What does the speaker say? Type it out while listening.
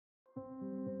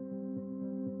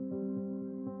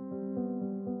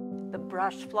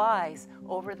brush flies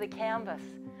over the canvas,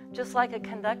 just like a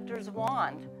conductor's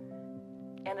wand.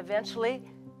 And eventually,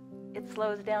 it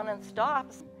slows down and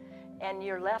stops, and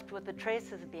you're left with the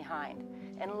traces behind,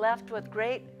 and left with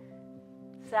great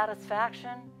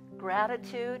satisfaction,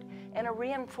 gratitude, and a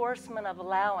reinforcement of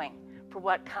allowing for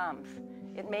what comes.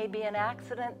 It may be an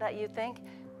accident that you think,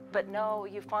 but no,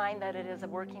 you find that it is a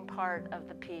working part of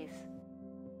the piece.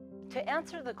 To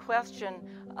answer the question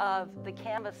of the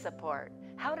canvas support,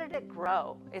 how did it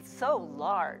grow? It's so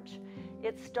large.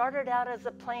 It started out as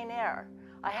a plein air.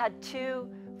 I had two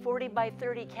 40 by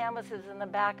 30 canvases in the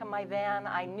back of my van.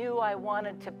 I knew I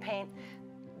wanted to paint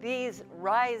these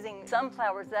rising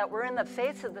sunflowers that were in the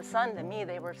face of the sun to me.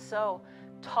 They were so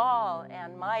tall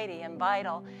and mighty and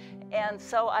vital. And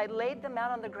so I laid them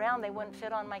out on the ground. They wouldn't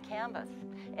fit on my canvas.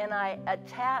 And I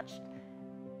attached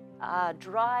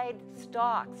dried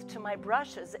stalks to my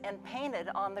brushes and painted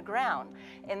on the ground.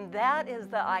 And that is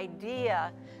the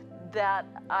idea that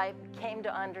I came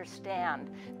to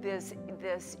understand,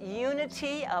 this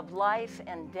unity of life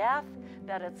and death,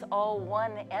 that it's all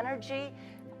one energy,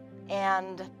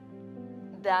 and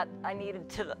that I needed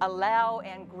to allow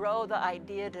and grow the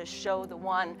idea to show the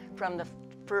one from the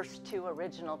first two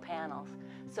original panels.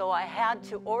 So I had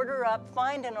to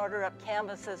find and order up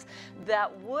canvases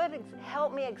that would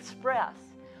help me express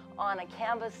on a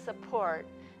canvas support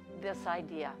this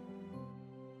idea.